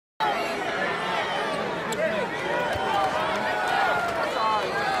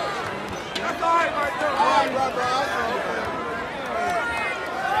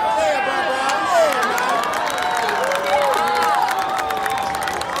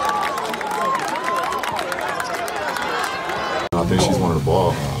I think she's one of the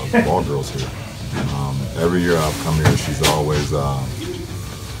ball girls here. Every year I've come here, she's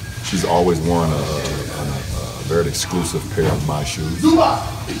always worn a very exclusive pair of my shoes, and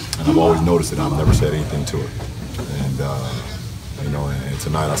I've always noticed it. I've never said anything to her, and you know, and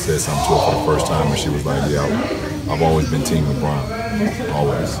tonight I said something to her for the first time, and she was like, "Yeah, I've always been Team LeBron,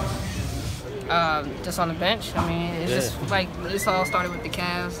 always." Just on the bench. I mean, it's just like, this all started with the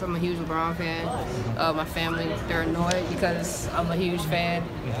Cavs. I'm a huge LeBron fan. My family, they're annoyed because I'm a huge fan.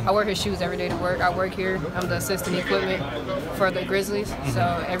 I wear his shoes every day to work. I work here. I'm the assistant equipment for the Grizzlies.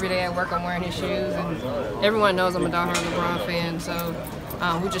 So every day at work I'm wearing his shoes, and everyone knows I'm a diehard LeBron fan. So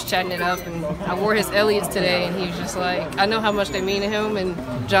we're just chatting it up, and I wore his Elliott's today, and he was just like, I know how much they mean to him, and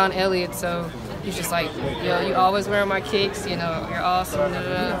John Elliott, so he's just like, yo, you always wear my kicks, you know, you're awesome, da,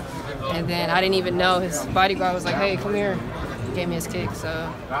 da, da. And then I didn't even know, his bodyguard was like, hey, come here. He gave me his kick,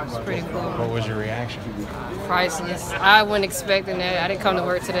 so it's pretty cool. What was your reaction? Priceless. I wasn't expecting that. I didn't come to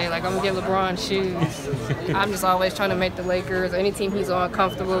work today like, I'm going to get LeBron shoes. I'm just always trying to make the Lakers, any team he's on,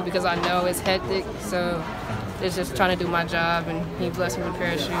 comfortable because I know it's hectic. So it's just trying to do my job, and he blessed me with a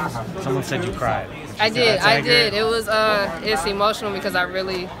pair of shoes. Someone said you cried. I did. It was, it's emotional because I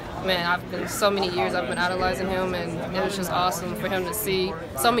really, man, I've been so many years I've been idolizing him, and it was just awesome for him to see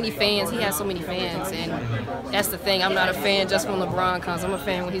so many fans. He has so many fans, and that's the thing. I'm not a fan just when LeBron comes. I'm a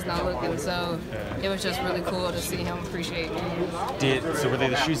fan when he's not looking. So it was just really cool to see him appreciate me. So were they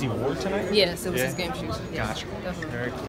the shoes he wore tonight? Yes, it was his game shoes. Yes, gotcha. definitely. Very cool.